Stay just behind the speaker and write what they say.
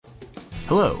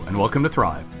Hello, and welcome to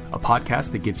Thrive, a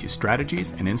podcast that gives you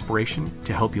strategies and inspiration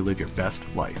to help you live your best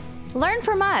life. Learn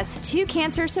from us, two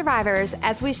cancer survivors,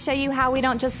 as we show you how we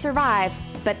don't just survive,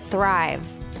 but thrive.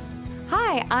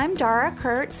 Hi, I'm Dara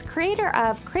Kurtz, creator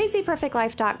of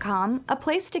CrazyPerfectLife.com, a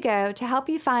place to go to help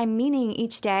you find meaning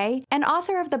each day, and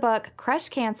author of the book Crush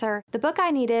Cancer, the book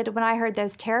I needed when I heard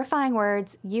those terrifying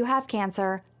words, "You have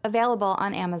cancer," available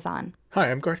on Amazon.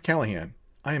 Hi, I'm Garth Callahan.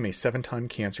 I am a 7-time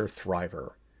cancer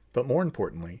thriver. But more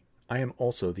importantly, I am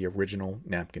also the original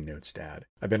napkin notes dad.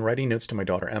 I've been writing notes to my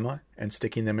daughter Emma and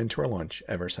sticking them into her lunch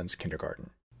ever since kindergarten.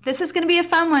 This is going to be a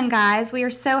fun one, guys. We are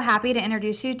so happy to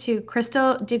introduce you to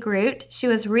Crystal DeGroot. She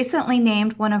was recently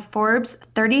named one of Forbes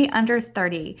 30 Under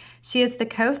 30. She is the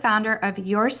co-founder of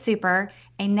Your Super,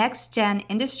 a next-gen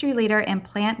industry leader in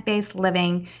plant-based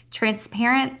living,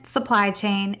 transparent supply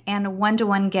chain, and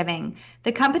one-to-one giving.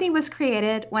 The company was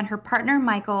created when her partner,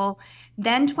 Michael,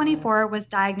 then 24, was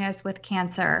diagnosed with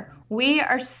cancer. We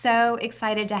are so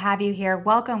excited to have you here.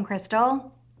 Welcome,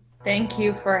 Crystal. Thank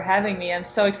you for having me. I'm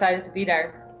so excited to be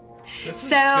there.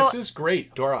 This is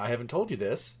great. Dora, I haven't told you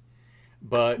this,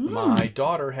 but my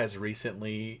daughter has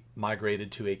recently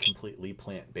migrated to a completely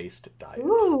plant-based diet.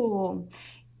 Ooh,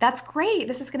 that's great.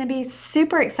 This is going to be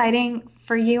super exciting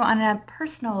for you on a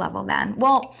personal level then.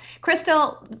 Well,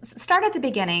 Crystal, start at the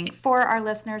beginning for our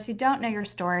listeners who don't know your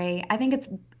story. I think it's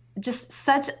just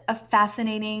such a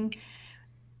fascinating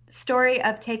story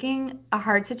of taking a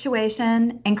hard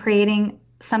situation and creating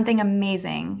something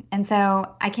amazing. And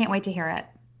so I can't wait to hear it.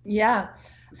 Yeah.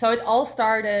 So it all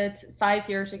started 5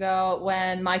 years ago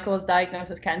when Michael was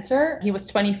diagnosed with cancer. He was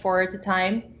 24 at the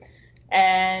time,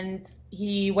 and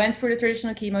he went through the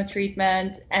traditional chemo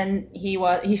treatment, and he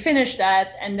finished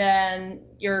that, and then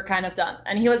you're kind of done.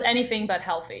 And he was anything but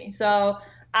healthy. So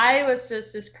I was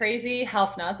just this crazy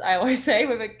health nut, I always say,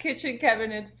 with a kitchen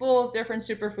cabinet full of different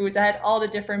superfoods. I had all the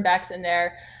different bags in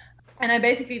there. And I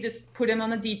basically just put him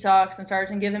on a detox and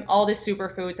started to give him all these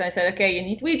superfoods. And I said, okay, you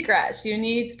need wheatgrass, you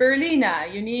need spirulina,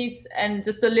 and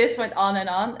just the list went on.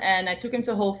 And I took him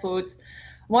to Whole Foods,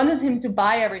 wanted him to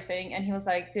buy everything. And he was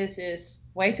like, this is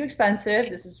way too expensive.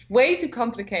 This is way too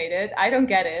complicated. I don't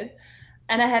get it.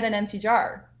 And I had an empty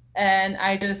jar. And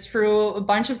I just threw a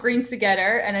bunch of greens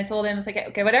together. And I told him, I was like,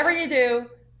 okay, whatever you do,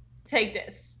 take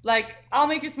this. Like, I'll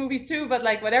make you smoothies too, but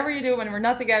like whatever you do when we're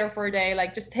not together for a day,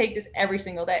 like just take this every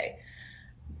single day.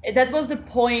 That was the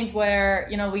point where,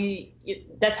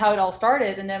 that's how it all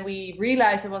started. And then we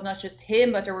realized it was not just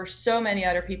him, but there were so many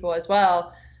other people as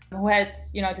well who had,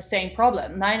 the same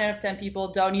problem. 9 out of 10 people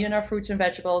don't eat enough fruits and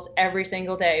vegetables every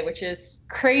single day, which is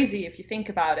crazy if you think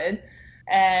about it.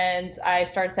 And I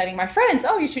started telling my friends,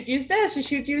 oh, you should use this, you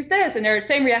should use this. And they're the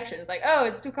same reactions, like, oh,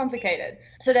 it's too complicated.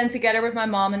 So then together with my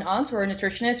mom and aunt, who are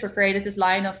nutritionists, we created this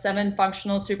line of 7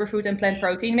 functional superfood and plant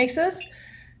protein mixes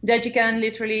that you can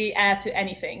literally add to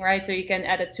anything, right? So you can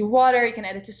add it to water, you can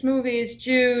add it to smoothies,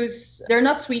 juice. They're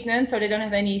not sweetened, so they don't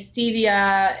have any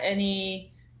stevia,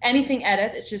 anything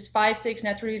added. It's just 5-6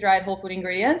 naturally dried whole food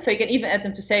ingredients. So you can even add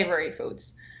them to savory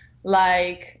foods,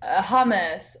 like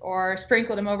hummus, or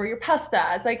sprinkle them over your pasta.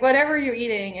 It's like whatever you're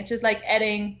eating, it's just like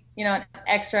adding, an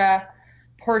extra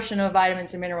portion of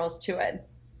vitamins and minerals to it.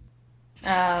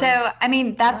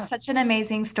 That's such an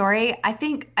amazing story.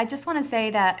 I just want to say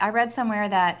that I read somewhere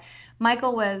that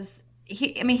Michael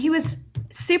he was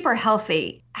super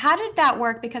healthy. How did that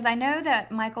work? Because I know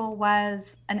that Michael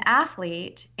was an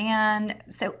athlete, and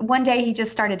so one day he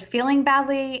just started feeling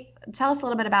badly. Tell us a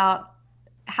little bit about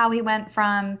how he went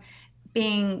from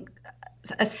being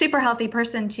a super healthy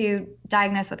person to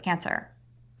diagnosed with cancer.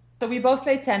 So we both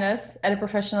played tennis at a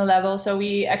professional level. So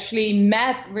we actually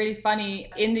met, really funny,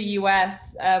 in the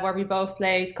US, where we both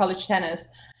played college tennis.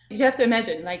 You have to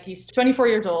imagine, like, he's 24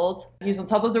 years old. He's on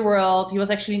top of the world. He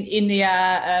was actually in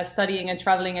India studying and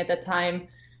traveling at that time.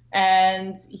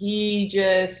 And he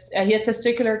had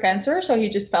testicular cancer. So he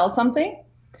just felt something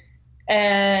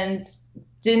and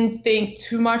didn't think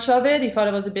too much of it. He thought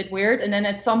it was a bit weird. And then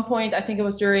at some point, I think it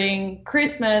was during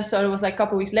Christmas, so it was like a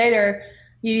couple weeks later,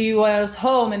 he was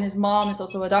home, and his mom is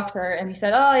also a doctor, and he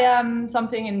said, oh yeah,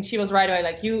 something. And she was right away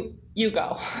like, you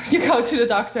go, you go to the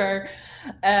doctor.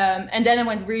 And then it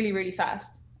went really, really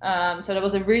fast. So that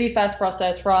was a really fast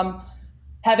process from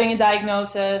having a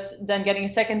diagnosis, then getting a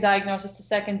second diagnosis the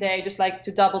second day, just like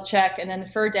to double check. And then the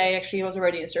third day, actually, he was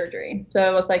already in surgery. So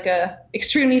it was like a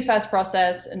extremely fast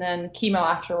process, and then chemo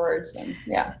afterwards. And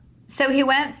yeah. So he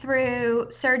went through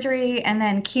surgery and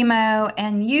then chemo,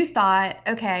 and you thought,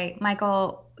 okay,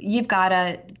 Michael, you've got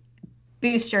to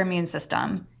boost your immune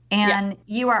system. And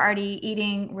you are already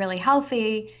eating really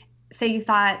healthy. So you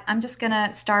thought, I'm just going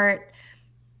to start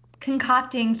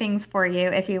concocting things for you,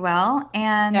 if you will.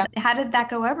 And Yeah. how did that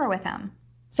go over with him?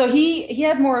 So he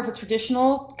had more of a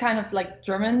traditional kind of like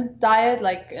German diet,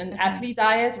 like an athlete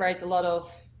diet, right? A lot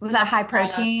of Was that high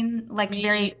protein, like meat.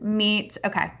 very meat?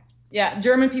 Okay. Yeah,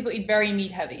 German people eat very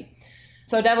meat heavy.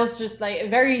 So that was just like a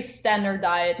very standard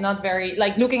diet, not very,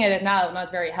 like looking at it now,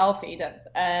 not very healthy.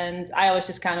 And I always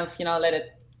just kind of, let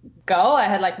it go. I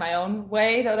had like my own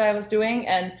way that I was doing.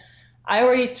 And I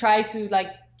already tried to like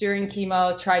during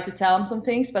chemo, try to tell him some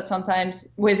things, but sometimes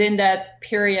within that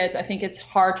period, I think it's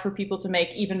hard for people to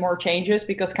make even more changes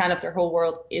because kind of their whole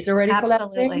world is already collapsing.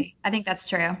 Absolutely. I think that's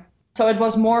true. So it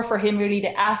was more for him really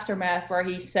the aftermath where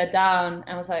he sat down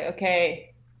and was like,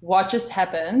 okay, what just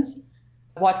happened?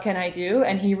 What can I do?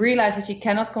 And he realized that you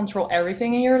cannot control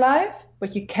everything in your life,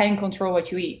 but you can control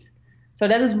what you eat. So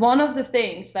that is one of the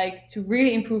things, like to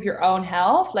really improve your own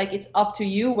health, like it's up to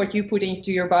you what you put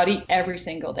into your body every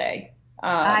single day.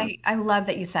 I love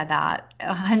that you said that.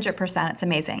 100%. It's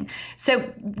amazing.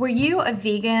 So were you a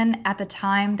vegan at the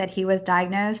time that he was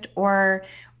diagnosed, or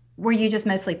were you just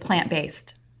mostly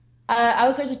plant-based? I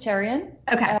was vegetarian.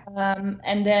 Okay.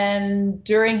 And then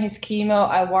during his chemo,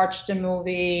 I watched the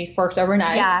movie Forks Over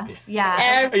Knives.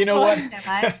 Yeah. You know what? So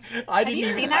much. Have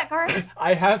you seen that, Garth?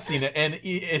 I have seen it. And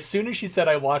as soon as she said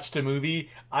I watched a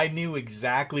movie, I knew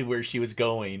exactly where she was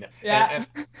going. Yeah.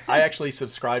 And I actually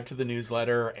subscribed to the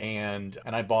newsletter and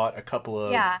I bought a couple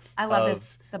of I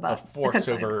love the book. Forks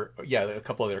Over, a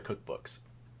couple of their cookbooks.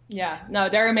 Yeah, no,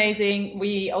 they're amazing.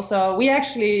 We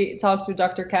actually talked to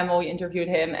Dr. Campbell, we interviewed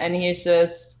him, and he's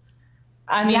just,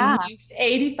 he's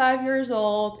 85 years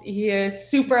old. He is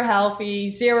super healthy,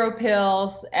 0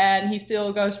 pills, and he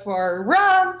still goes for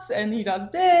runs and he does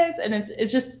this. And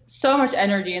it's just so much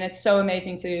energy, and it's so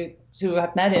amazing to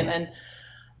have met him. And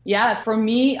yeah, for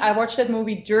me, I watched that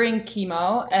movie during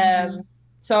chemo.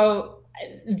 So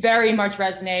very much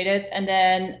resonated. And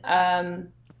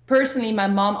then, personally, my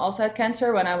mom also had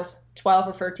cancer when I was 12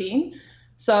 or 13.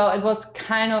 So it was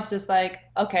kind of just like,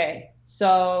 okay,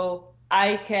 so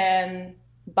I can,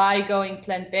 by going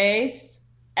plant-based,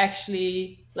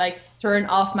 actually like turn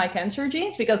off my cancer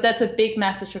genes, because that's a big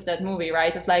message of that movie,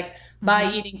 right? Of like, by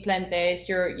eating plant-based,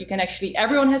 you can actually,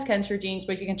 everyone has cancer genes,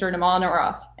 but you can turn them on or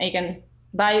off. And you can,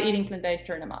 by eating plant-based,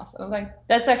 turn them off. I was like,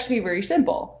 that's actually very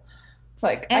simple.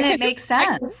 Like, and it makes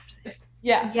sense.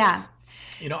 Yeah.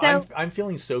 You know, So- I'm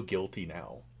feeling so guilty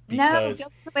now No, because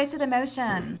guilt's a wasted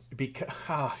emotion.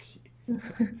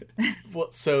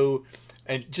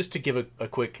 And just to give a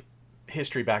quick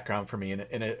history background for me,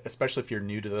 and especially if you're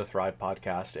new to the Thrive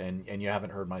podcast and you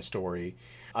haven't heard my story,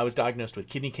 I was diagnosed with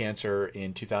kidney cancer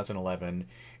in 2011,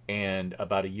 and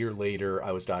about a year later,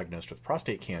 I was diagnosed with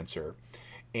prostate cancer.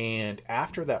 And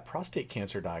after that prostate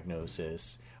cancer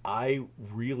diagnosis,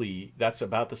 that's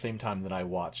about the same time that I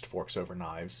watched Forks Over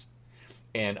Knives.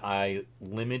 And I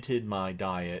limited my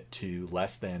diet to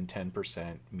less than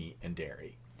 10% meat and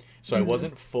dairy. So I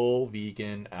wasn't full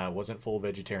vegan, I wasn't full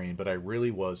vegetarian, but I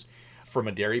really was, from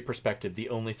a dairy perspective, the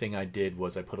only thing I did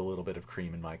was I put a little bit of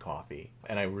cream in my coffee.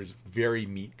 And I was very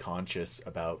meat conscious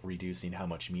about reducing how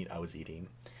much meat I was eating.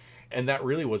 And that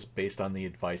really was based on the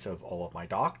advice of all of my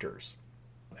doctors.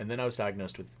 And then I was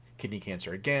diagnosed with kidney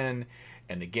cancer again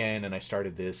and again, and I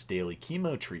started this daily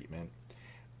chemo treatment.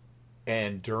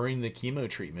 And during the chemo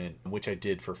treatment, which I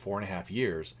did for 4.5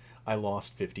 years, I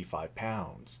lost 55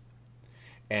 pounds.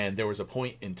 And there was a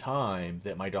point in time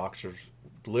that my doctors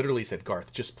literally said,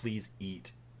 Garth, just please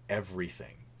eat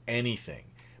everything, anything.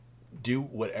 Do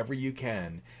whatever you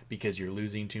can because you're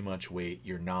losing too much weight.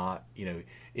 You're not,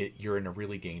 you're in a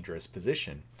really dangerous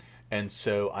position. And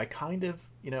so I kind of,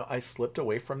 I slipped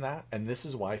away from that. And this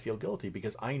is why I feel guilty,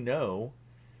 because I know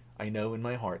in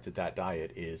my heart that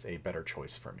diet is a better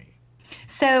choice for me.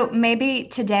 So maybe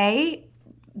today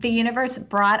the universe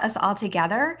brought us all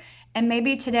together, and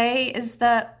maybe today is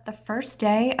the first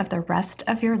day of the rest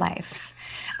of your life.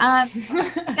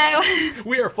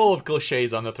 We are full of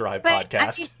cliches on the Thrive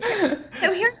podcast. I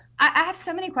have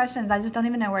so many questions. I just don't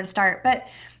even know where to start. But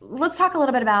let's talk a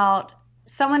little bit about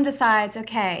someone decides,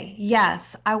 okay,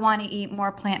 yes, I want to eat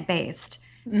more plant-based.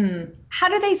 How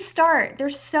do they start?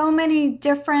 There's so much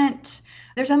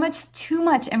too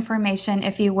much information,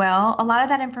 if you will. A lot of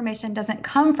that information doesn't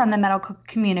come from the medical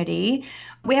community.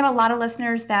 We have a lot of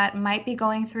listeners that might be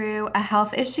going through a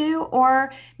health issue,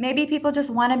 or maybe people just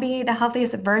want to be the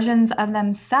healthiest versions of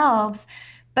themselves.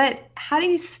 But how do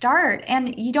you start?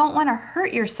 And you don't want to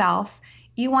hurt yourself.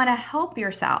 You want to help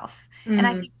yourself. And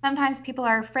I think sometimes people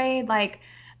are afraid, like,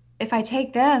 if I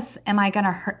take this, am I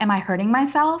hurting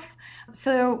myself?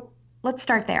 So let's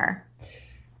start there.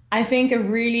 I think a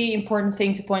really important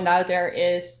thing to point out there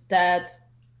is that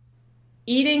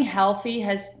eating healthy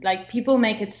has, like, people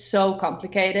make it so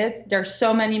complicated. There's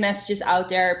so many messages out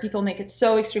there. People make it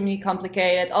so extremely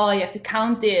complicated. Oh, you have to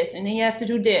count this and then you have to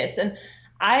do this. And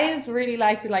I just really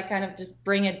like to like kind of just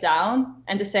bring it down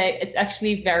and to say it's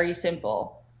actually very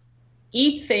simple.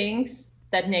 Eat things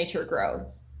that nature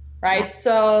grows, right? Yeah.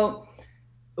 So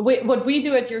what we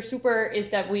do at Your Super is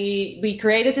that we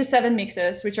created the 7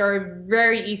 mixes, which are a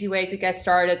very easy way to get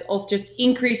started of just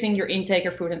increasing your intake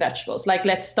of fruit and vegetables. Like,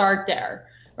 let's start there,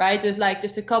 right? With like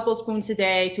just a couple spoons a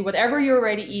day to whatever you're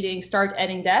already eating, start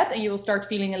adding that, and you will start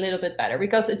feeling a little bit better,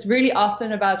 because it's really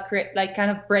often about like kind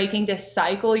of breaking this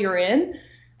cycle you're in,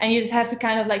 and you just have to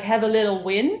kind of like have a little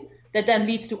win that then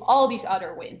leads to all these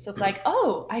other wins of like,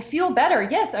 oh, I feel better.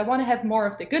 Yes, I want to have more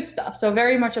of the good stuff. So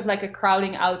very much of like a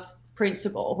crowding out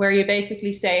principle, where you're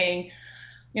basically saying,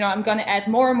 you know, I'm going to add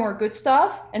more and more good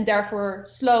stuff, and therefore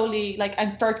slowly, like, I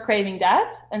start craving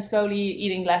that and slowly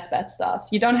eating less bad stuff.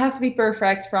 You don't have to be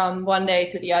perfect from one day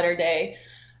to the other day,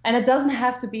 and it doesn't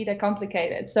have to be that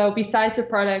complicated. So besides the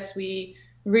products, we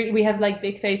have like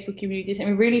big Facebook communities, and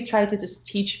we really try to just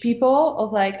teach people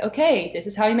of like, okay, this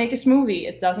is how you make a smoothie.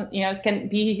 It doesn't, you know, it can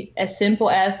be as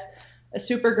simple as a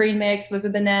super green mix with a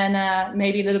banana,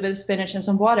 maybe a little bit of spinach and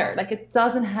some water. Like, it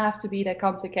doesn't have to be that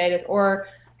complicated. Or,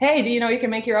 hey, do you know you can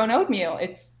make your own oatmeal?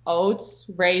 It's oats,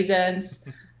 raisins,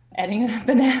 adding a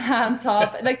banana on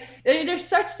top. Like, there's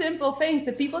such simple things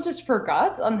that people just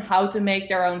forgot on how to make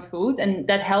their own food, and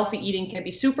that healthy eating can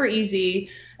be super easy.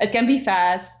 It can be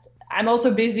fast. I'm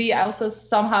also busy. I also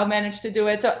somehow manage to do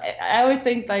it. So I always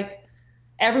think like,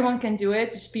 everyone can do it.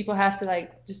 Just people have to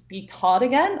like just be taught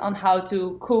again on how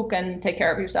to cook and take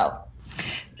care of yourself.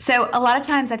 So a lot of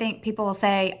times I think people will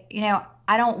say, you know,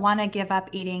 I don't want to give up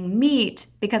eating meat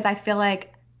because I feel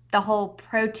like the whole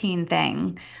protein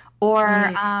thing, or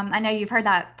I know you've heard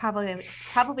that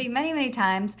probably many, many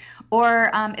times, or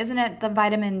isn't it the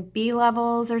vitamin B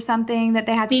levels or something that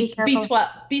they have to be careful?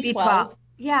 B12.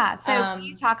 Yeah. So can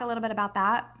you talk a little bit about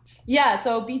that? Yeah,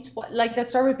 so B12, like,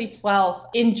 let's start with B12.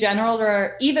 In general, there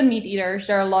are, even meat eaters,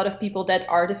 there are a lot of people that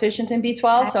are deficient in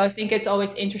B12. Okay. So I think it's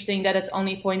always interesting that it's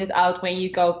only pointed out when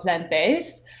you go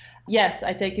plant-based. Yes,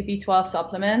 I take a B12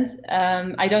 supplement.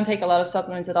 I don't take a lot of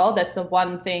supplements at all. That's the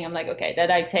one thing I'm like, okay, that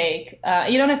I take.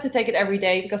 You don't have to take it every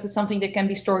day because it's something that can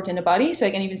be stored in the body. So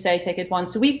I can even say take it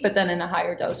once a week, but then in a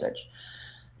higher dosage.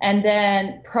 And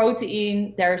then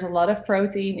protein, there's a lot of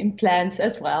protein in plants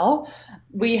as well.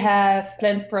 We have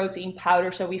plant protein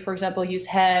powder. So we, for example, use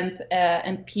hemp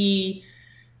and pea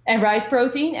and rice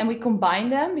protein, and we combine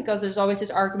them because there's always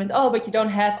this argument, oh, but you don't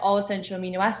have all essential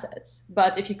amino acids.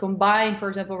 But if you combine, for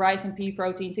example, rice and pea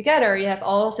protein together, you have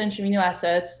all essential amino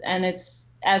acids, and it's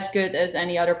as good as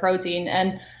any other protein.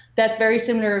 And that's very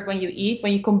similar when you eat.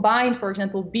 When you combine, for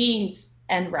example, beans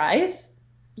and rice,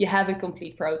 you have a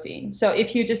complete protein. So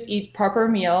if you just eat proper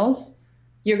meals,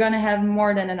 you're going to have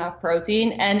more than enough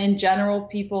protein. And in general,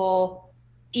 people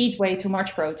eat way too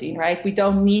much protein, right? We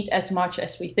don't need as much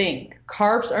as we think.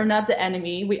 Carbs are not the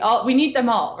enemy. We need them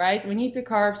all, right? We need the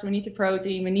carbs, we need the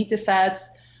protein, we need the fats.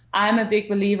 I'm a big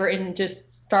believer in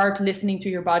just start listening to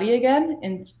your body again,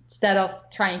 instead of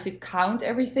trying to count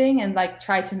everything and like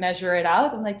try to measure it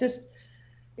out. I'm like, just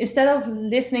instead of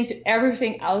listening to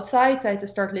everything outside, try to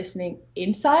start listening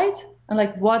inside and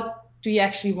like, what do you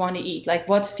actually want to eat? Like,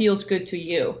 what feels good to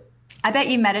you? I bet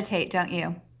you meditate, don't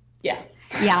you? Yeah.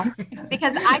 Yeah,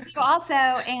 because I do also,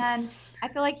 and I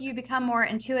feel like you become more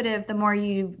intuitive the more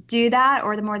you do that,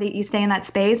 or the more that you stay in that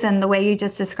space. And the way you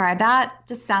just described that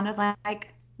just sounded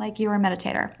like you were a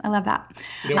meditator. I love that.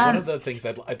 You know, one of the things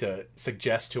I'd like to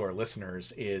suggest to our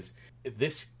listeners is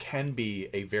this can be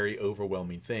a very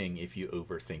overwhelming thing if you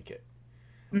overthink it.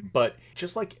 Mm-hmm. But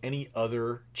just like any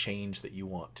other change that you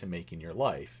want to make in your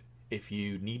life, if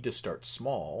you need to start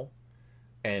small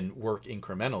and work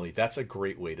incrementally, that's a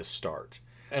great way to start.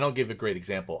 And I'll give a great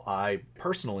example. I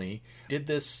personally did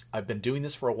this. I've been doing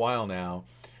this for a while now,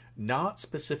 not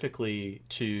specifically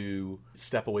to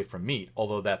step away from meat,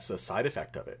 although that's a side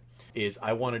effect of it, is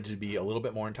I wanted to be a little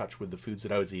bit more in touch with the foods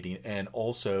that I was eating, and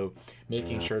also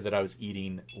making sure that I was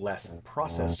eating less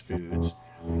processed foods.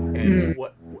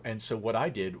 And so what I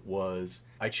did was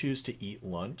I choose to eat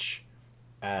lunch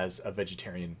as a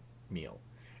vegetarian meal.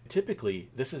 Typically,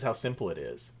 this is how simple it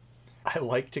is. I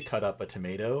like to cut up a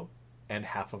tomato and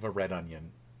half of a red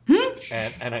onion,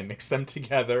 and I mix them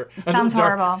together. Sounds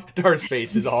horrible. Dar's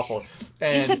face is awful.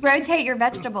 And you should rotate your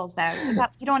vegetables, though.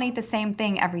 You don't eat the same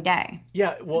thing every day.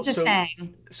 Yeah, well, just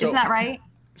saying. Isn't that right?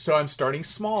 So I'm starting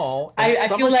small. I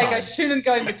feel like I shouldn't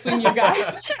go in between you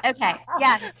guys. Okay.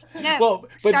 Yes. No. Well,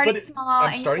 but small.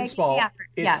 I'm starting small.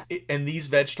 And these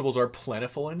vegetables are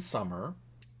plentiful in summer.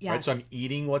 Yes. Right? So I'm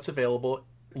eating what's available,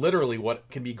 literally what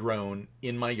can be grown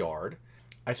in my yard.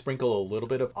 I sprinkle a little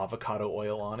bit of avocado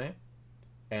oil on it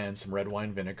and some red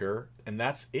wine vinegar, and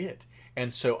that's it.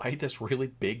 And so I eat this really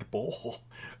big bowl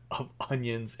of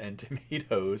onions and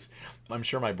tomatoes. I'm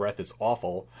sure my breath is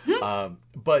awful,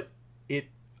 but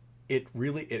it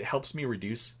really helps me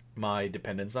reduce my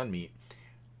dependence on meat.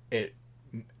 It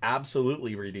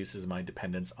absolutely reduces my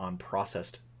dependence on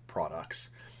processed products.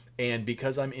 And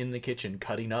because I'm in the kitchen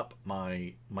cutting up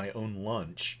my own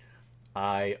lunch,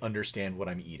 I understand what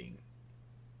I'm eating.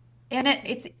 And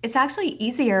it's actually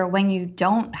easier when you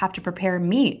don't have to prepare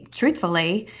meat.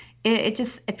 Truthfully,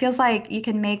 it feels like you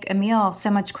can make a meal so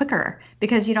much quicker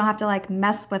because you don't have to like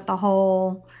mess with the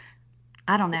whole,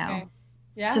 I don't know, Okay.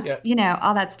 Yeah. just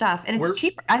all that stuff. And it's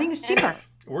cheaper. I think it's cheaper.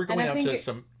 We're going out to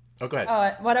some. Oh, go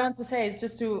ahead. What I want to say is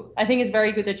I think it's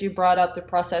very good that you brought up the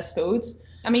processed foods.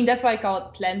 I mean, that's why I call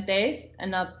it plant-based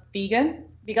and not vegan,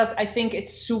 because I think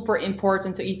it's super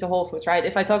important to eat the whole foods, right?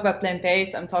 If I talk about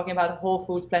plant-based, I'm talking about a whole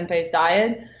food plant-based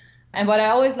diet. And what I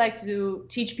always like to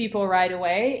teach people right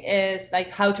away is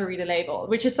like how to read a label,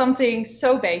 which is something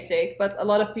so basic, but a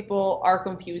lot of people are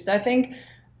confused. I think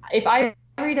if I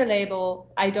read a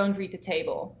label, I don't read the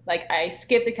table. Like I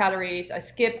skip the calories, I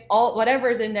skip all whatever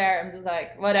is in there. I'm just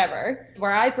like, whatever.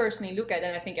 Where I personally look at,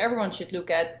 and I think everyone should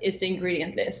look at, is the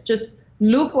ingredient list. Just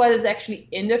look what is actually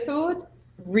in the food,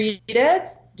 read it.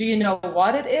 Do you know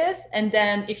what it is? And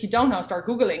then if you don't know, start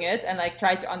Googling it and like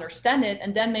try to understand it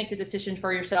and then make the decision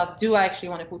for yourself. Do I actually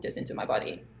want to put this into my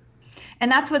body?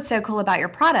 And that's what's so cool about your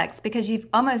products, because you've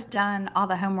almost done all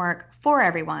the homework for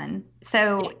everyone.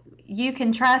 So you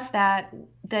can trust that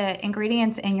the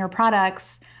ingredients in your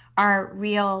products are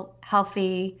real,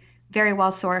 healthy, very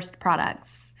well sourced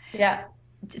products. Yeah.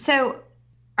 So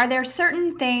are there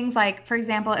certain things, like, for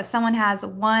example, if someone has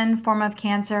one form of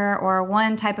cancer or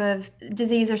one type of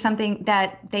disease or something,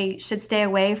 that they should stay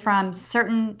away from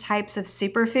certain types of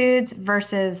superfoods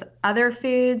versus other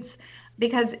foods?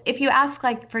 Because if you ask,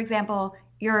 like, for example,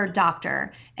 your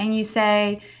doctor and you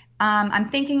say, I'm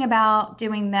thinking about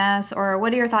doing this, or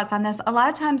what are your thoughts on this? A lot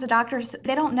of times the doctors,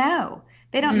 they don't know.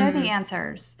 They don't know the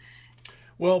answers.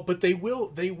 Well, but they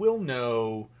will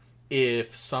know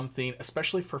if something,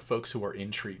 especially for folks who are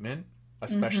in treatment,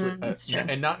 especially,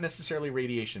 and not necessarily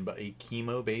radiation, but a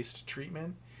chemo-based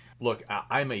treatment. Look,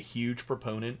 I'm a huge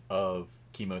proponent of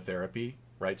chemotherapy,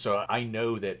 right? So I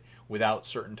know that without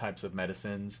certain types of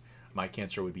medicines, my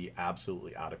cancer would be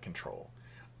absolutely out of control.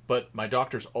 But my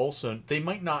doctors also, they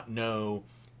might not know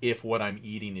if what I'm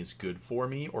eating is good for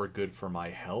me or good for my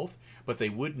health, but they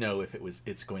would know if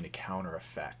it's going to counter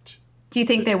effect. Do you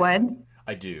think they would?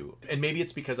 I do. And maybe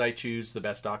it's because I choose the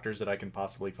best doctors that I can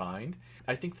possibly find.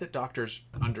 I think that doctors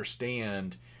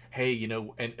understand, hey,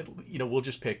 we'll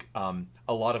just pick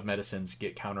a lot of medicines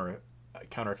get counter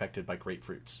affected by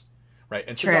grapefruits, right?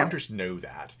 And so doctors know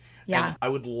that. Yeah. And I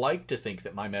would like to think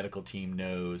that my medical team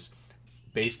knows,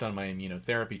 based on my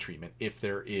immunotherapy treatment, if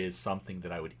there is something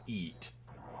that I would eat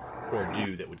or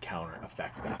do that would counter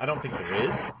affect that. I don't think there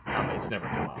is. It's never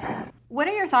come up. What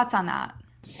are your thoughts on that?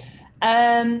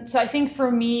 So I think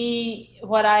for me,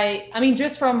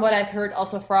 just from what I've heard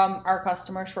also from our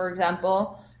customers, for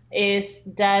example, is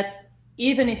that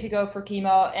even if you go for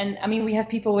chemo, and I mean, we have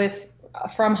people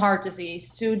from heart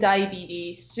disease to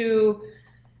diabetes to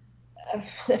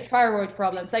thyroid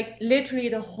problems, like literally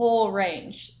the whole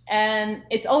range. And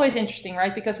it's always interesting,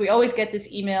 right? Because we always get these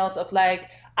emails of like,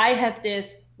 I have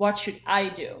this, what should I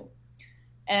do?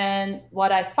 And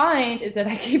what I find is that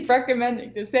I keep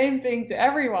recommending the same thing to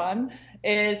everyone.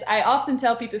 Is I often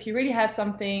tell people, if you really have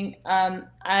something,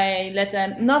 I let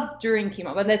them, not during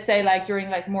chemo, but let's say like during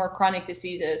like more chronic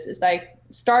diseases, is like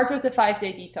start with the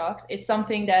 5-day detox. It's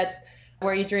something that's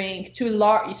where you drink 2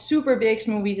 super big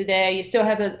smoothies a day. You still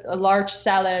have a large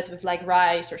salad with like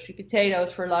rice or sweet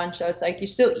potatoes for lunch. So it's like you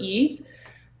still eat,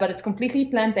 but it's completely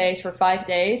plant-based for 5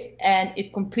 days, and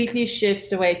it completely shifts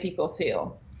the way people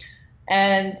feel.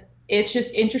 And it's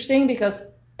just interesting because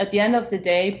at the end of the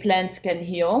day, plants can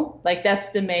heal. Like that's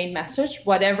the main message.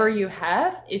 Whatever you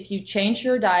have, if you change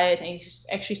your diet and you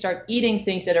actually start eating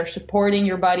things that are supporting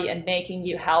your body and making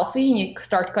you healthy, and you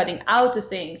start cutting out the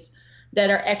things that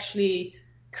are actually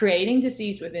creating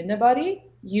disease within the body,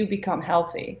 you become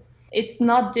healthy. It's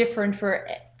not different for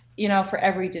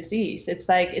every disease. It's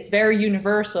like, it's very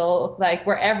universal of like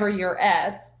wherever you're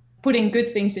at, putting good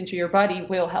things into your body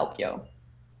will help you.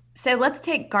 So let's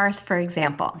take Garth, for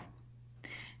example,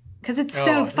 because it's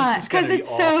so fun. Because it's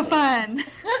so fun.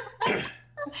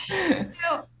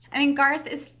 So, I mean, Garth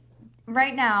is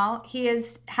right now,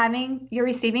 you're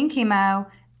receiving chemo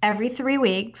every 3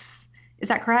 weeks. Is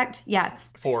that correct?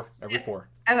 Yes. Every 4.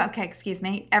 Oh, okay, excuse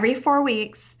me. Every 4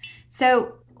 weeks.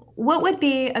 So, what would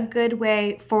be a good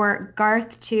way for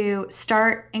Garth to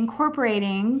start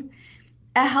incorporating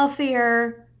a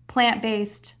healthier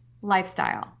plant-based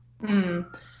lifestyle? I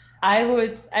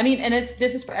mean, and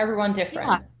this is for everyone different,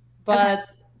 Yeah.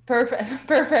 but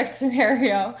perfect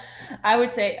scenario. I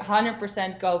would say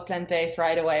 100% go plant-based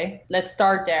right away. Let's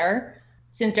start there.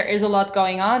 Since there is a lot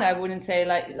going on, I wouldn't say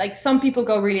like some people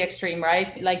go really extreme,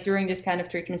 right? Like during this kind of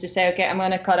treatments, you say, okay, I'm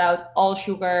going to cut out all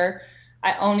sugar.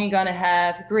 I only going to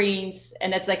have greens.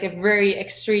 And that's like a very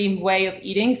extreme way of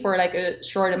eating for like a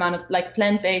short amount of like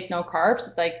plant-based, no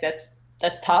carbs. Like that's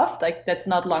tough. Like that's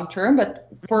not long term. But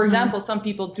for example, some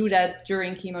people do that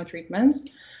during chemo treatments.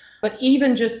 But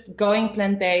even just going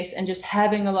plant-based and just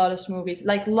having a lot of smoothies,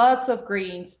 like lots of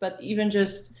greens, but even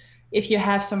just if you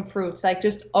have some fruits, like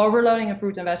just overloading of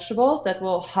fruits and vegetables, that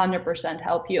will 100%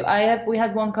 help you. We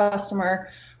had one customer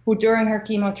who during her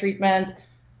chemo treatment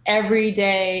every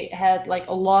day had like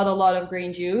a lot of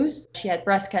green juice. She had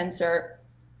breast cancer,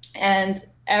 and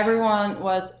everyone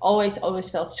was always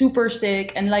felt super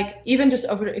sick. And like even just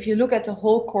if you look at the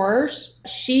whole course,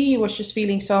 she was just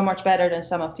feeling so much better than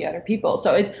some of the other people.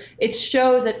 So it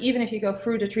shows that even if you go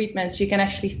through the treatments, you can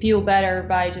actually feel better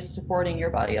by just supporting your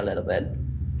body a little bit.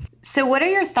 So what are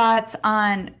your thoughts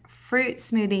on fruit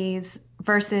smoothies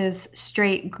versus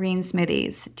straight green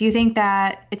smoothies? Do you think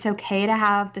that it's okay to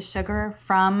have the sugar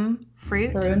from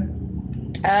fruit?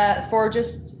 For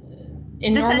just a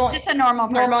normal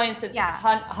incident, yeah,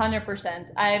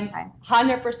 100%. I'm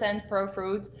 100% pro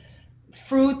fruit.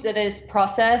 Fruit that is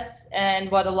processed and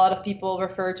what a lot of people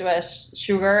refer to as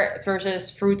sugar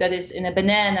versus fruit that is in a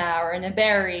banana or in a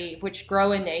berry, which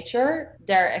grow in nature,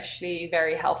 they're actually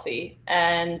very healthy.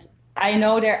 And I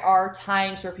know there are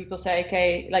times where people say,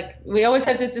 okay, like we always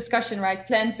have this discussion, right?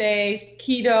 Plant-based,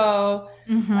 keto.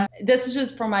 This is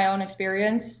just from my own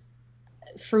experience.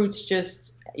 Fruits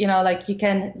just, like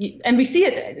and we see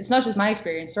it. It's not just my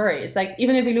experience story. It's like,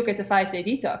 even if we look at the 5-day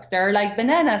detox, there are like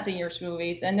bananas in your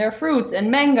smoothies and there are fruits and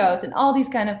mangoes and all these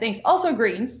kind of things. Also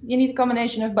greens, you need a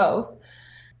combination of both.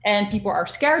 And people are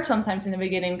scared sometimes in the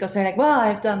beginning because they're like, well,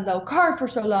 I've done low carb for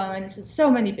so long and it's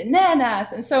so many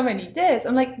bananas and so many this.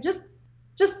 I'm like, just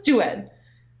do it.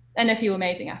 And they feel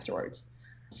amazing afterwards.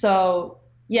 So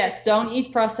yes, don't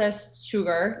eat processed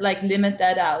sugar, like limit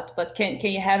that out. But can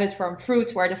you have it from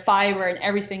fruits where the fiber and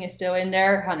everything is still in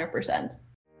there? 100%.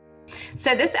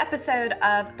 So this episode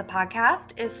of the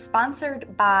podcast is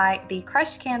sponsored by the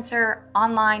Crush Cancer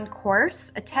online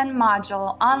course, a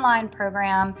 10-module online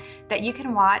program that you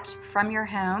can watch from your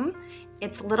home.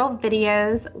 It's little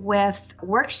videos with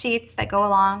worksheets that go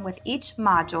along with each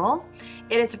module.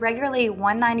 It is regularly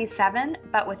 $197,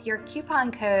 but with your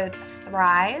coupon code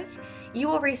THRIVE, you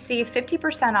will receive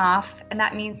 50% off, and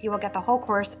that means you will get the whole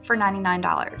course for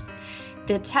 $99.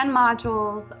 The 10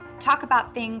 modules talk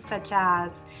about things such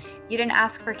as you didn't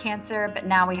ask for cancer, but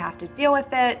now we have to deal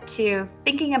with it, to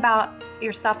thinking about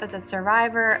yourself as a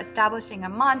survivor, establishing a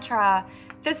mantra,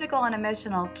 physical and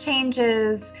emotional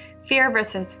changes, fear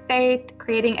versus faith,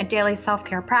 creating a daily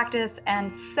self-care practice,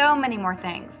 and so many more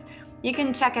things. You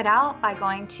can check it out by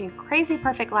going to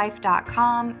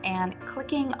crazyperfectlife.com and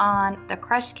clicking on the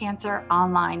Crush Cancer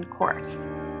online course.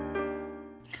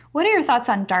 What are your thoughts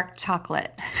on dark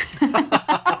chocolate?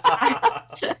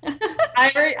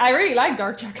 I really like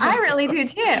dark chocolate. I really do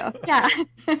too. Yeah.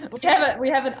 we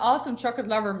have an awesome chocolate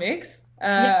lover mix.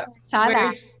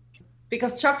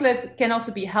 Because chocolate can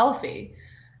also be healthy.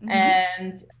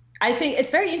 And I think it's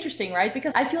very interesting, right?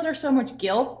 Because I feel there's so much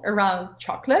guilt around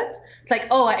chocolate. It's like,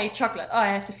 oh, I ate chocolate. Oh, I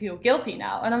have to feel guilty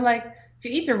now. And I'm like, if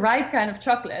you eat the right kind of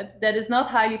chocolate that is not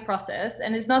highly processed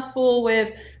and is not full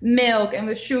with milk and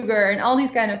with sugar and all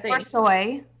these kind of things.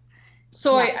 Or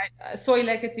soy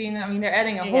lecithin. I mean, they're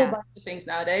adding a whole bunch of things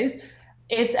nowadays.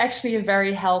 It's actually a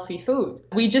very healthy food.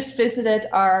 We just visited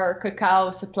our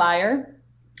cacao supplier.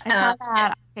 I saw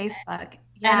that on Facebook.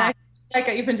 Yeah. And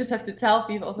I even just have to tell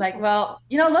people, like, well,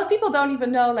 a lot of people don't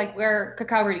even know like where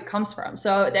cacao really comes from.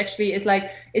 So it actually is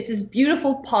like, it's this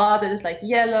beautiful pod that is like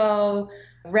yellow,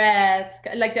 red,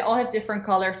 like they all have different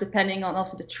colors depending on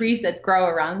also the trees that grow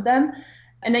around them.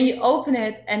 And then you open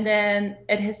it and then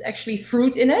it has actually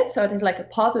fruit in it. So it is like a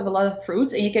pot with a lot of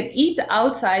fruits and you can eat the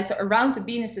outside. So around the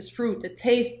bean is this fruit that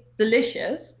tastes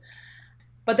delicious.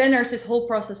 But then there's this whole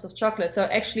process of chocolate. So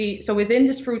within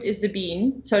this fruit is the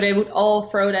bean. So they would all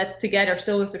throw that together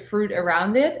still with the fruit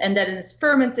around it. And then it's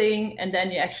fermenting. And then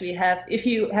you actually if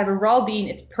you have a raw bean,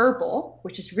 it's purple,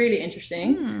 which is really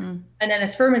interesting. And then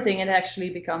it's fermenting and it actually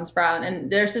becomes brown.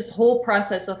 And there's this whole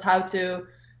process of how to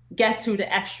get to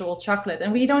the actual chocolate.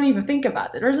 And we don't even think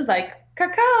about it. We're just like,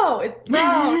 cacao, it's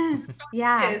brown.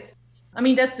 Yeah. I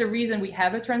mean, that's the reason we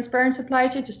have a transparent supply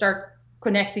chain, to start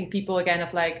connecting people again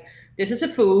of like, this is a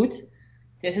food,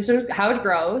 this is how it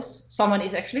grows. Someone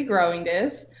is actually growing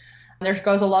this. There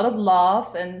goes a lot of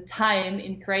love and time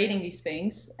in creating these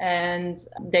things, and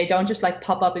they don't just like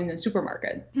pop up in the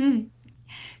supermarket.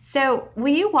 So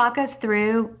will you walk us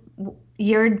through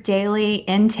your daily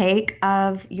intake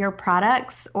of your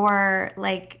products? Or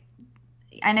like,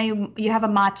 I know you have a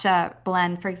matcha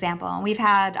blend, for example, and we've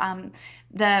had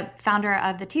the founder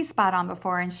of the Tea Spot on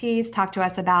before, and she's talked to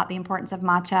us about the importance of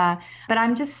matcha. But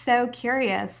I'm just so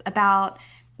curious about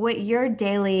what your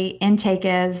daily intake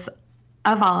is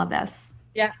of all of this.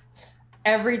 Yeah,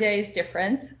 every day is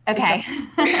different. Okay.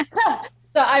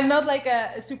 So I'm not like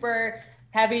a super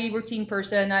heavy routine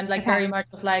person. I'm like very much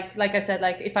of like I said,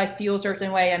 like if I feel a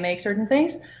certain way, I make certain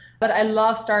things. But I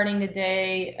love starting the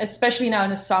day, especially now in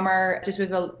the summer, just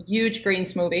with a huge green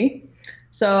smoothie.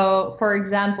 So for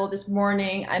example, this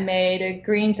morning I made a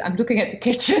greens, I'm looking at the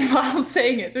kitchen while I'm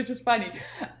saying it, which is funny.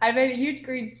 I made a huge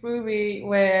green smoothie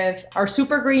with our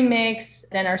super green mix,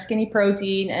 then our skinny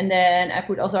protein, and then I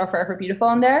put also our Forever Beautiful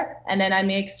on there. And then I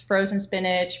mixed frozen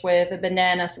spinach with a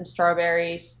banana, some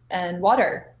strawberries, and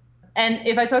water. And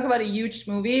if I talk about a huge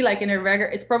smoothie, like in a regular,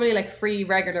 it's probably like 3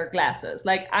 regular glasses.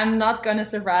 Like I'm not gonna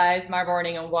survive my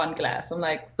morning on 1 glass. I'm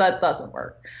like, that doesn't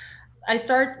work. I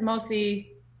start mostly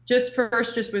just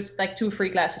with like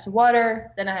 2-3 glasses of water.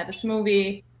 Then I have a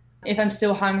smoothie. If I'm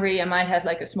still hungry, I might have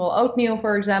like a small oatmeal,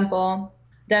 for example.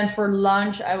 Then for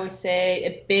lunch, I would say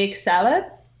a big salad.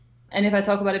 And if I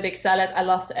talk about a big salad, I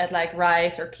love to add like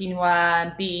rice or quinoa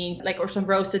and beans, like, or some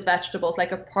roasted vegetables,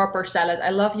 like a proper salad. I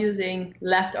love using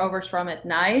leftovers from at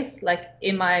night, like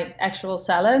in my actual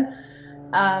salad.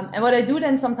 And what I do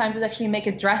then sometimes is actually make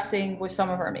a dressing with some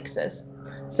of our mixes.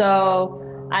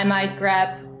 So I might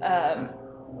grab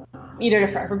either the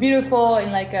Forever Beautiful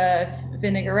in like a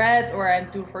vinaigrette, or I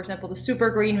do, for example, the super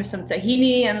green with some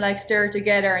tahini and like stir it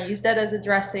together and use that as a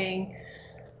dressing.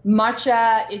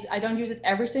 Matcha is, I don't use it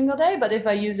every single day, but if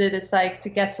I use it, it's like to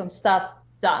get some stuff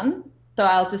done. So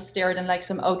I'll just stir it in like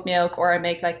some oat milk, or I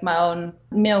make like my own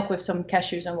milk with some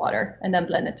cashews and water and then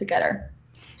blend it together.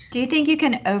 Do you think you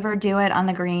can overdo it on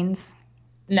the greens?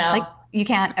 No. Like you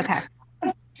can't? Okay.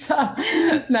 So,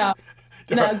 no.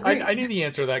 No, I knew the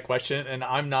answer to that question, and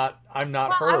I'm not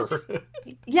her.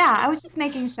 Yeah, I was just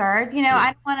making sure. You know, I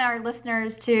don't want our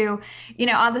listeners to, you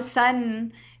know, all of a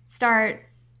sudden start.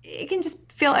 It can just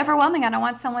feel overwhelming. I don't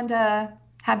want someone to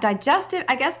have digestive.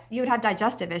 I guess you would have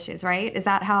digestive issues, right? Is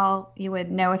that how you would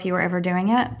know if you were overdoing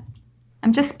it?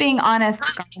 I'm just being honest.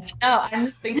 No, I'm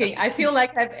just thinking. I feel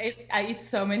like I eat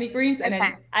so many greens, and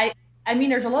I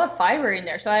mean, there's a lot of fiber in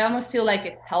there, so I almost feel like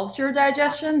it helps your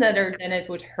digestion better than it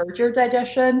would hurt your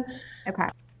digestion. Okay.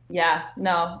 Yeah,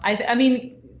 no. I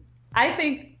mean, I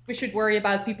think we should worry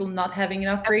about people not having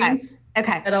enough greens.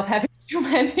 Okay. Instead of having too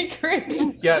many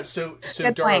greens. Yeah, so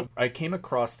Dara, I came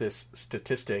across this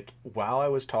statistic while I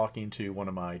was talking to one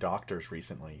of my doctors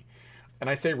recently. And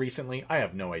I say recently, I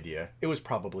have no idea. It was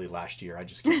probably last year. I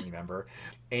just can't remember.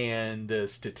 And the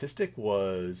statistic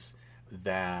was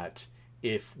that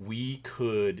if we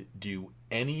could do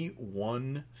any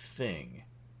one thing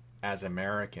as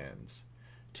Americans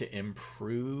to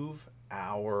improve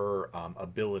our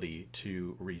ability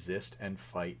to resist and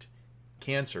fight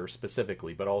cancer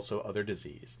specifically, but also other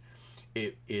disease,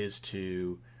 it is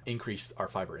to increase our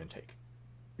fiber intake.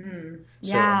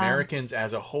 So Americans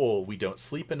as a whole, we don't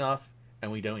sleep enough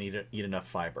and we don't eat enough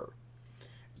fiber.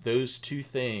 Those two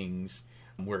things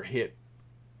were hit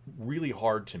really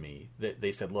hard to me. That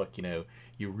they said, look, you know,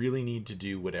 you really need to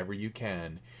do whatever you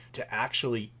can to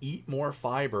actually eat more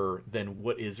fiber than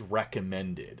what is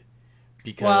recommended,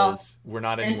 because we're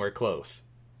not anywhere close.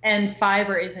 And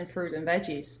fiber is in fruit and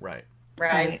veggies. Right.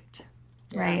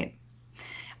 Right.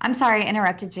 I'm sorry I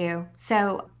interrupted you.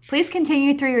 So please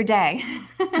continue through your day.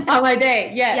 Oh, my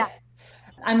day. Yes. Yeah.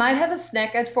 I might have a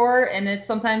snack at 4, and it's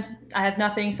sometimes I have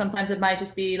nothing. Sometimes it might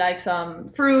just be like some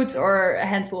fruit or a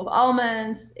handful of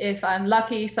almonds. If I'm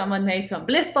lucky, someone made some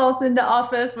bliss balls in the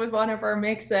office with one of our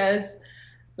mixes.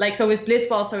 Like, so with bliss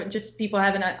balls, so just people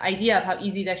have an idea of how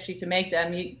easy it actually to make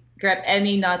them. You grab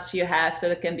any nuts you have, so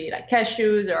it can be like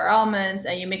cashews or almonds,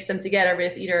 and you mix them together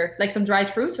with either like some dried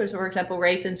fruits, so for example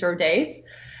raisins or dates,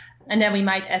 and then we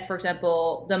might add, for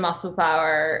example, the muscle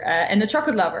power and the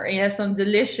chocolate lover, and you have some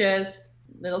delicious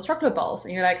little chocolate balls,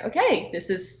 and you're like, okay,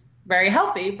 this is very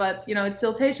healthy, but you know, it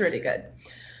still tastes really good.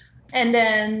 And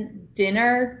then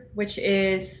dinner, which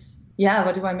is Yeah,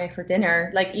 what do I make for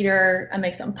dinner? Like either I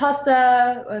make some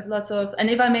pasta with lots of,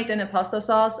 and if I make then a pasta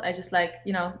sauce, I just like,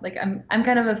 like I'm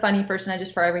kind of a funny person. I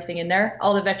just throw everything in there.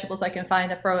 All the vegetables I can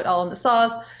find, I throw it all in the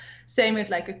sauce. Same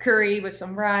with like a curry with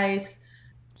some rice,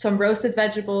 some roasted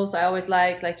vegetables. I always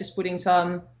like just putting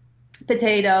some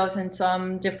potatoes and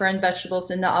some different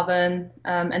vegetables in the oven,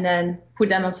 and then put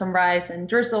them on some rice and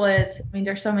drizzle it. I mean,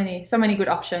 there's so many good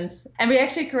options. And we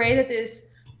actually created this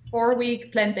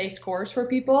 4-week plant-based course for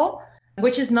people,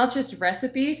 which is not just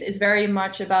recipes. It's very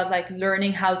much about like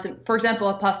learning how to, for example,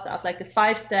 a pasta, of like the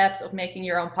 5 steps of making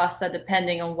your own pasta,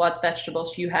 depending on what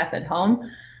vegetables you have at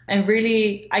home. And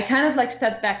really, I kind of like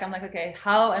stepped back. I'm like, okay,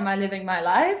 how am I living my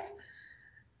life?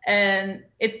 And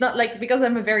it's not like, because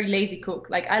I'm a very lazy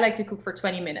cook, like I like to cook for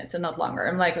 20 minutes and not longer.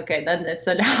 I'm like, okay, then it's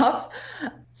enough.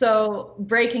 So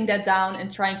breaking that down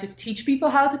and trying to teach people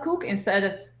how to cook instead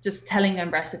of just telling them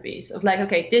recipes of like,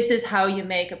 okay, this is how you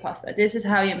make a pasta. This is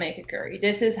how you make a curry.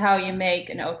 This is how you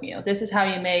make an oatmeal. This is how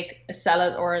you make a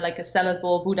salad, or like a salad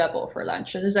bowl, Buddha bowl for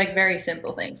lunch. So there's like very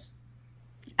simple things.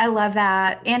 I love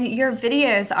that. And your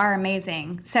videos are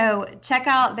amazing. So check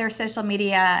out their social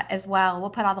media as well. We'll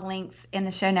put all the links in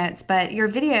the show notes, but your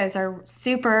videos are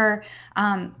super,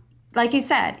 like you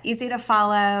said, easy to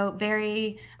follow,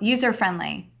 very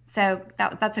user-friendly. So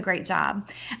that's a great job.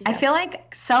 Yeah. I feel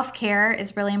like self-care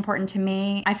is really important to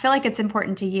me. I feel like it's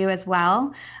important to you as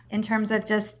well, in terms of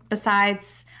just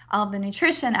besides all the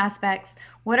nutrition aspects.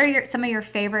 What are some of your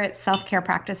favorite self-care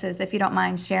practices, if you don't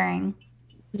mind sharing?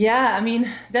 Yeah, I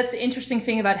mean, that's the interesting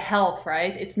thing about health,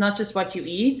 right? It's not just what you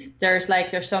eat. There's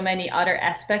so many other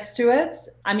aspects to it.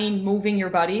 I mean, moving your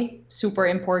body, super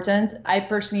important. I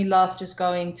personally love just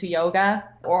going to yoga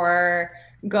or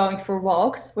going for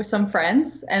walks with some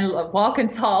friends, and walk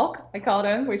and talk, I call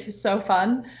them, which is so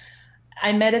fun.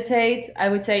 I meditate. I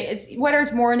would say it's whether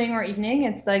it's morning or evening,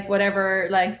 it's like whatever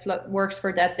works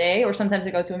for that day. Or sometimes I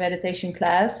go to a meditation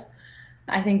class.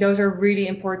 I think those are really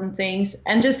important things.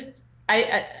 And just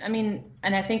I mean,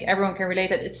 and I think everyone can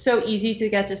relate that it's so easy to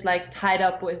get just like tied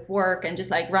up with work and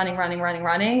just like running.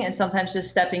 And sometimes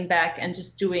just stepping back and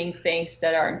just doing things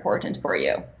that are important for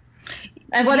you.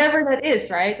 And whatever that is,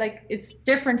 right? Like it's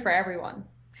different for everyone.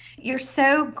 You're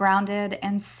so grounded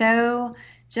and so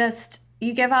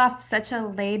you give off such a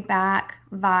laid back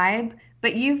vibe,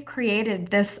 but you've created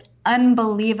this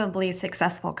unbelievably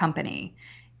successful company.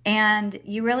 And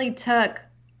you really took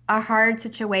a hard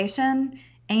situation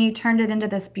and you turned it into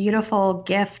this beautiful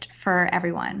gift for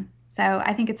everyone. So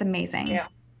I think it's amazing. Yeah.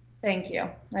 Thank you.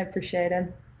 I appreciate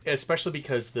it. Especially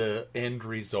because the end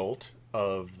result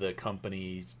of the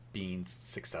companies being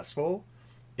successful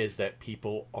is that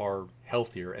people are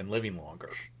healthier and living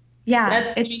longer.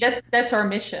 Yeah, that's our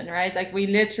mission, right? Like we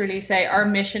literally say our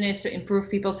mission is to improve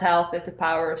people's health with the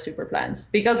power of super plants,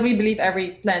 because we believe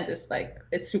every plant is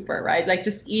it's super, right? Like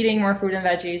just eating more fruit and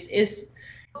veggies is,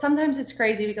 sometimes it's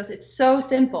crazy because it's so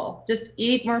simple. Just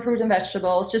eat more fruit and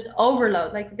vegetables, just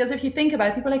overload. Because if you think about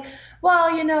it, people are like,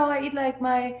 well, I eat like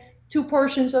my 2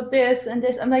 portions of this and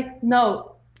this. I'm like,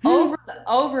 no,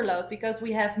 overload, because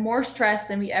we have more stress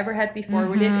than we ever had before.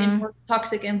 We live in more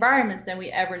toxic environments than we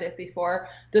ever lived before.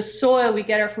 The soil we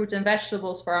get our fruits and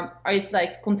vegetables from is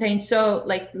contains so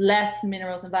less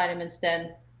minerals and vitamins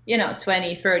than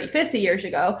 20, 30, 50 years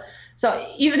ago.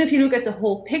 So even if you look at the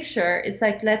whole picture, it's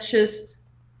let's just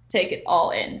take it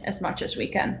all in as much as we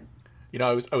can.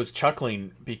 I was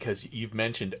chuckling because you've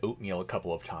mentioned oatmeal a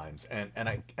couple of times, and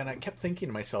I kept thinking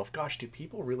to myself, gosh, do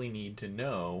people really need to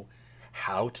know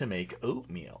how to make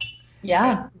oatmeal?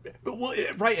 Yeah.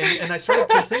 Right. And I started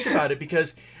to think about it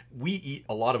because we eat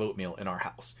a lot of oatmeal in our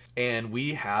house, and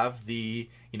we have the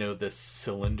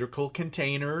cylindrical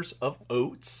containers of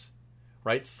oats,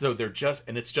 right? So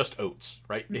it's just oats,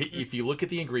 right? Mm-hmm. If you look at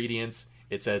the ingredients,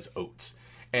 it says oats.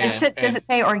 Does it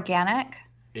say organic?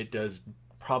 It does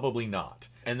probably not.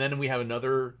 And then we have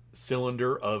another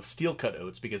cylinder of steel cut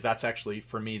oats, because that's actually,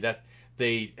 for me, that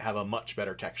they have a much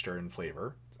better texture and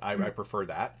flavor. I prefer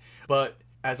that. But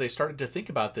as I started to think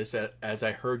about this, as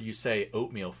I heard you say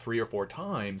oatmeal 3 or 4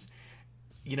 times,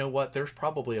 you know what? There's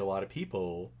probably a lot of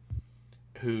people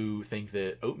who think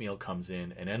that oatmeal comes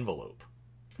in an envelope.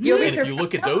 And if you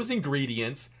look at those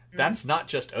ingredients, that's not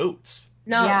just oats.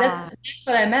 No, that's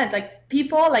what I meant.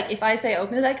 People, if I say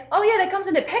oatmeal, oh yeah, that comes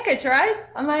in the package, right?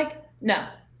 I'm like, no.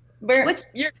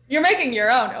 You're making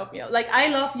your own oatmeal. I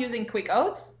love using quick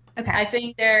oats. Okay. I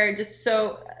think they're just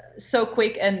so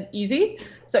quick and easy.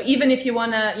 So even if you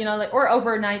want to, or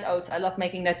overnight oats, I love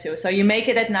making that too. So you make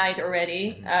it at night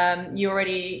already.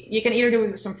 You can either do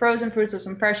it with some frozen fruits or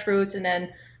some fresh fruits, and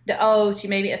then the oats, you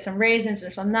maybe add some raisins or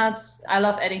some nuts. I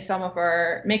love adding some of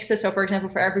our mixes. So for example,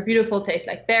 Forever Beautiful tastes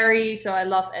like berry, so I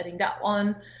love adding that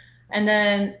one. And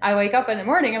then I wake up in the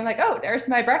morning, I'm like, oh, there's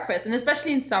my breakfast. And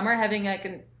especially in summer, having like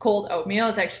a cold oatmeal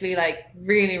is actually like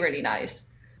really, really nice.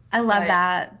 I love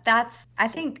that. That's, I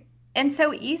think, and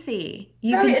so easy.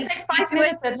 You so can it just takes 5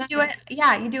 minutes. you do it.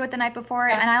 Yeah, you do it the night before,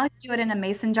 and I like to do it in a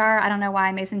mason jar. I don't know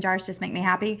why, mason jars just make me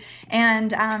happy.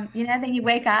 And then you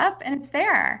wake up and it's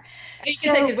there. You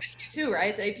can take it with you too,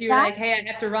 right? If you're like, hey, I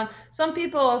have to run. Some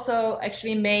people also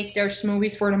actually make their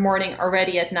smoothies for the morning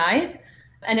already at night.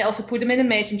 And they also put them in a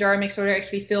mason jar and make sure they're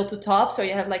actually filled to top, so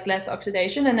you have like less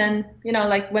oxidation. And then,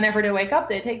 like whenever they wake up,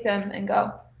 they take them and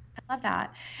go. I love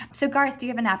that. So Garth, do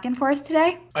you have a napkin for us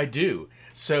today? I do.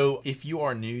 So if you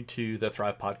are new to the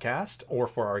Thrive podcast, or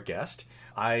for our guest,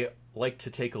 I like to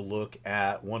take a look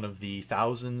at one of the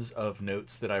thousands of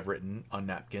notes that I've written on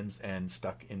napkins and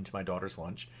stuck into my daughter's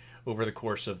lunch over the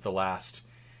course of the last,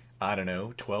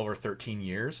 12 or 13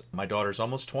 years. My daughter's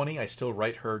almost 20. I still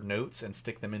write her notes and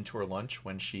stick them into her lunch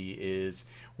when she is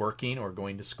working or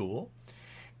going to school.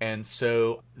 And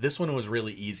so this one was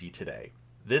really easy today.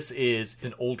 This is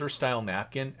an older style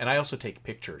napkin, and I also take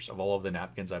pictures of all of the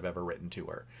napkins I've ever written to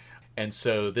her. And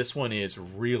so this one is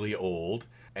really old,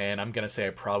 and I'm going to say I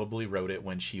probably wrote it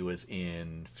when she was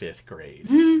in 5th grade.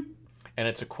 Mm-hmm. And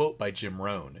it's a quote by Jim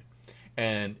Rohn.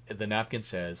 And the napkin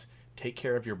says, "Take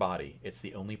care of your body. It's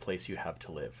the only place you have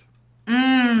to live."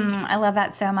 I love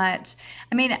that so much.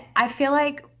 I mean, I feel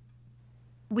like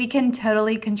we can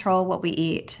totally control what we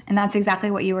eat. And that's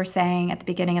exactly what you were saying at the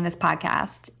beginning of this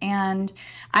podcast. And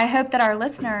I hope that our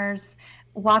listeners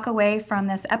walk away from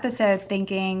this episode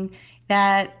thinking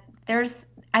that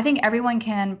I think everyone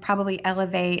can probably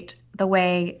elevate the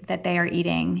way that they are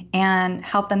eating and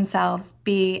help themselves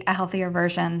be a healthier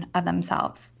version of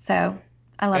themselves. So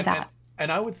I love that. And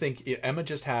I would think Emma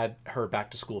just had her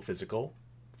back to school physical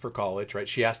for college, right?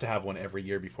 She has to have one every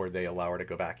year before they allow her to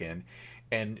go back in.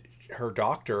 And her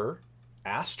doctor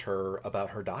asked her about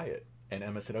her diet. And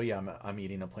Emma said, "Oh yeah, I'm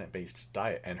eating a plant-based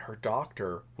diet." And her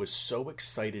doctor was so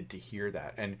excited to hear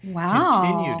that and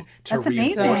continued to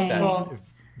reinforce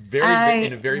that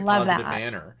in a very positive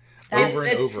manner over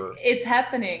and over. It's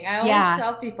happening. I always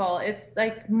tell people, it's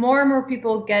like more and more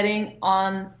people getting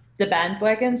on the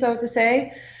bandwagon, so to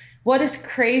say. What is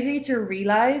crazy to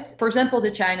realize, for example, the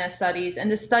China studies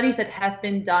and the studies that have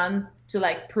been done to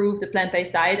like prove the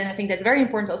plant-based diet. And I think that's very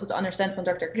important also to understand from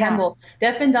Dr. Campbell.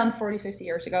 They've been done 40, 50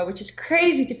 years ago, which is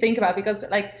crazy to think about, because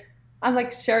like I'm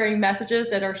like sharing messages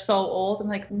that are so old. I'm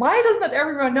like, why does not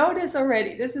everyone know this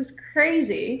already? This is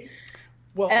crazy.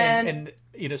 Well, and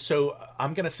so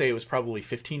I'm going to say it was probably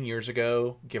 15 years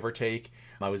ago, give or take.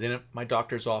 I was in my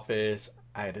doctor's office.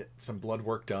 I had some blood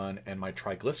work done and my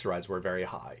triglycerides were very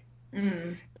high.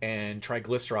 And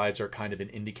triglycerides are kind of an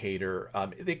indicator.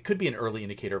 They could be an early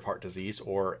indicator of heart disease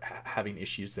or having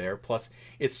issues there. Plus,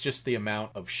 it's just the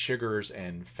amount of sugars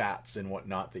and fats and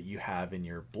whatnot that you have in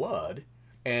your blood.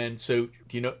 And so,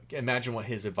 imagine what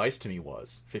his advice to me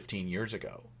was 15 years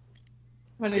ago.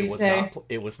 What did he say?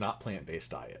 It was not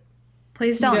plant-based diet.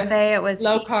 Please don't say it was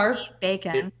low carb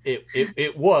bacon.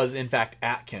 It was, in fact,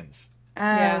 Atkins.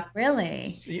 Oh,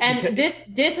 really? And this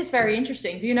is very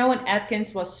interesting. Do you know when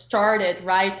Atkins was started,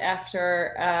 right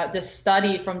after the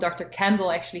study from Dr. Campbell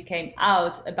actually came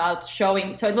out about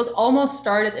showing, so it was almost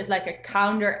started as like a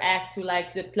counteract to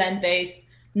like the plant-based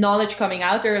knowledge coming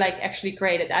out. They're like actually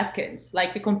created Atkins,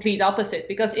 like the complete opposite.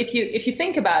 Because if you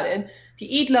think about it, if you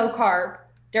eat low carb,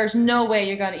 there's no way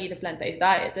you're going to eat a plant-based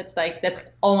diet. That's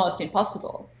almost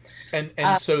impossible. And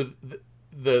so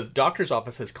the doctor's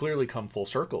office has clearly come full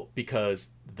circle,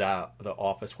 because the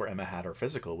office where Emma had her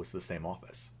physical was the same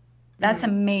office. That's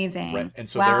amazing. Right. And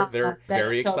so they're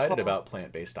very excited about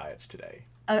plant-based diets today.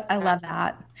 I love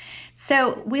that.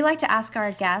 So we like to ask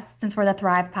our guests, since we're the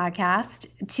Thrive podcast,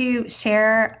 to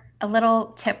share a little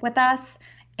tip with us.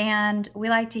 And we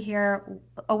like to hear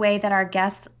a way that our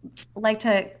guests like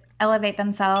to elevate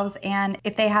themselves, and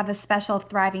if they have a special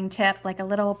thriving tip, like a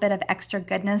little bit of extra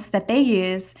goodness that they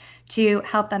use to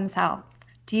help themselves.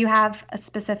 Do you have a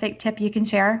specific tip you can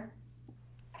share?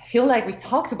 I feel like we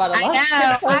talked about a lot.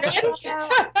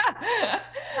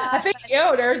 I think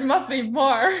there must be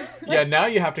more. Yeah, now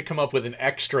you have to come up with an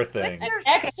extra thing.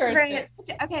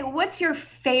 What's your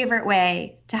favorite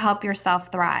way to help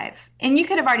yourself thrive? And you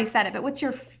could have already said it, but what's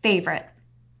your favorite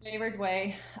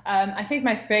way? I think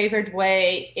my favorite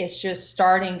way is just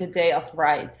starting the day off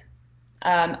right.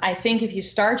 I think if you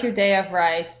start your day off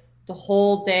right, the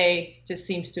whole day just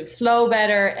seems to flow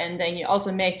better, and then you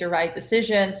also make the right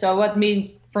decision. So what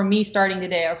means for me starting the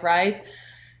day off right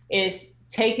is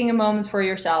taking a moment for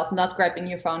yourself, not grabbing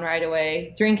your phone right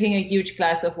away, drinking a huge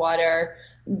glass of water,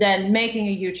 then making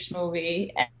a huge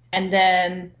smoothie, and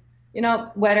then,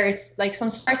 whether it's like some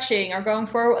stretching or going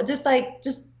for just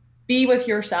be with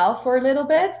yourself for a little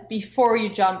bit before you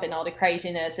jump in all the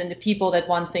craziness and the people that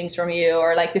want things from you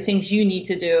or like the things you need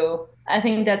to do. I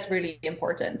think that's really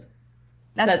important.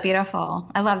 That's beautiful.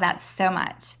 I love that so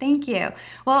much. Thank you.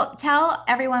 Well, tell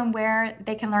everyone where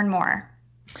they can learn more.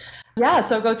 Yeah,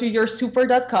 so go to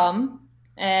yoursuper.com,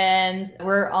 and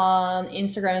we're on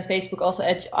Instagram and Facebook also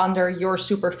under Your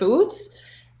Superfoods.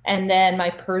 And then my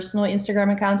personal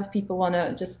Instagram account, if people want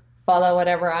to just follow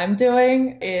whatever I'm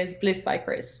doing, is Bliss by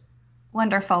Chris.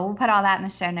 Wonderful. We'll put all that in the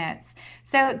show notes.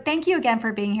 So thank you again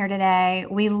for being here today.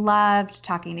 We loved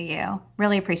talking to you.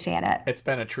 Really appreciate it. It's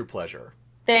been a true pleasure.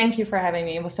 Thank you for having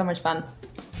me. It was so much fun.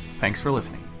 Thanks for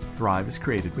listening. Thrive is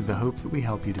created with the hope that we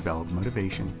help you develop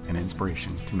motivation and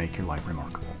inspiration to make your life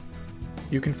remarkable.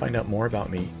 You can find out more about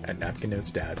me at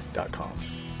napkinnotesdad.com.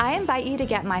 I invite you to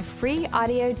get my free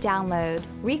audio download,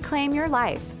 Reclaim Your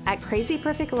Life, at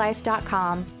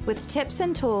crazyperfectlife.com with tips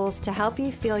and tools to help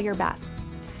you feel your best.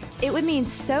 It would mean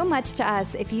so much to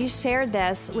us if you shared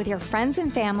this with your friends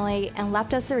and family and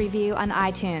left us a review on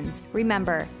iTunes.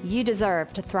 Remember, you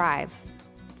deserve to thrive.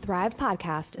 Thrive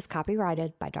Podcast is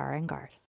copyrighted by Dara and Garth.